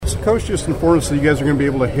Coach just informed us that you guys are going to be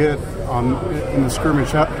able to hit in the scrimmage.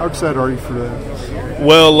 How excited are you for that?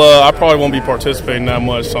 Well, I probably won't be participating that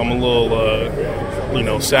much, so I'm a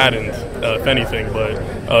little, saddened, if anything. But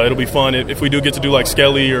it'll be fun. If we do get to do like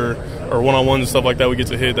Skelly or one-on-ones and stuff like that, we get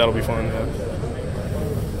to hit, that'll be fun. Yeah.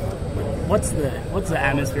 What's the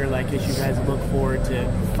atmosphere like as you guys look forward to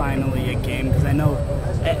finally a game? Because I know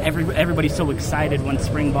everybody's so excited when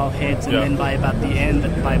spring ball hits, and then by about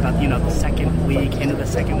the second week, into the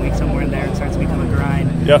second week, somewhere in there, it starts to become a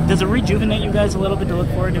grind. Yeah. Does it rejuvenate you guys a little bit to look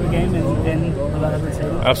forward to a game in LaVell Edwards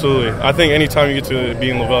Stadium? Absolutely. I think anytime you get to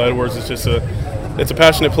be in LaVell Edwards, it's a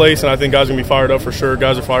passionate place, and I think guys are going to be fired up for sure.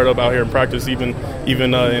 Guys are fired up out here in practice, even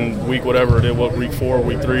in week whatever it is, week 4,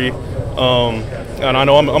 week 3. And I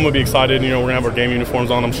know I'm going to be excited. We're going to have our game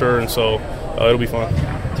uniforms on, I'm sure, and so it'll be fun.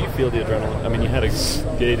 Do you feel the adrenaline? I mean, you had a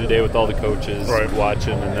day-to-day with all the coaches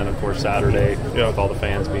watching, and then, of course, Saturday with all the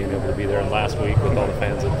fans being able to be there, and last week with all the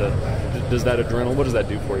fans does that adrenaline, what does that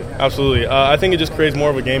do for you? Absolutely. I think it just creates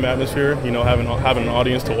more of a game atmosphere. Having an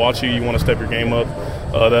audience to watch you want to step your game up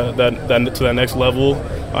that to that next level.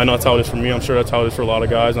 I know that's how it is for me. I'm sure that's how it is for a lot of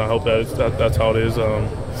guys, and I hope that's how it is.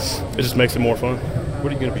 It just makes it more fun.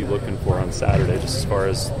 What are you going to be looking for on Saturday, just as far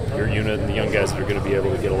as your unit and the young guys that are going to be able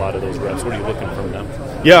to get a lot of those reps? What are you looking from them?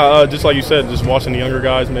 Yeah, just like you said, just watching the younger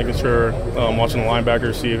guys, making sure, watching the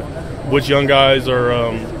linebackers, see which young guys are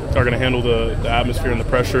going to handle the atmosphere and the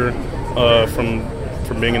pressure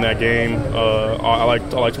from being in that game. I like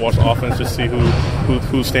to watch the offense, just see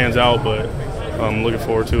who stands out, but I'm looking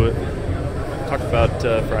forward to it. Talk about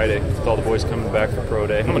Friday with all the boys coming back for Pro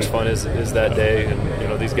Day. How much fun is that day?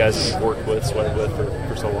 And these guys you've worked with, sweated with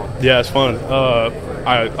for so long. Yeah, it's fun.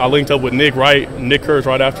 I linked up with Nick Kurtz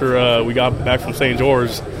right after we got back from St.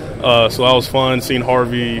 George, so that was fun seeing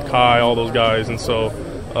Harvey, Kai, all those guys, and so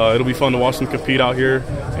it'll be fun to watch them compete out here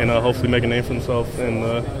and hopefully make a name for themselves in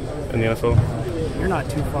the NFL. You're not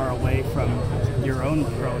too far away from your own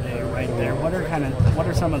Pro Day right there. What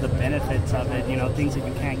are some of the benefits of it? Things that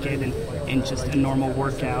you can't get in just a normal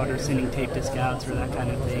workout or sending tape to scouts or that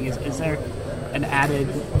kind of thing. Is there an added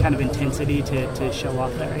kind of intensity to show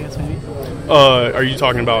off there, I guess, maybe? Are you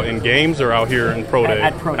talking about in games or out here in Pro Day?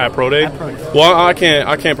 At Pro Day. At Pro Day? At Pro Day. Well, I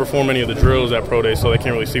can't perform any of the drills at Pro Day, so they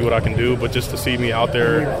can't really see what I can do. But just to see me out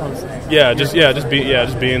there, just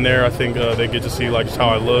being there, I think they get to see just how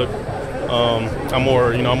I look. I'm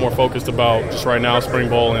more focused about just right now spring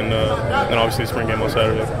ball and obviously the spring game on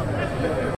Saturday.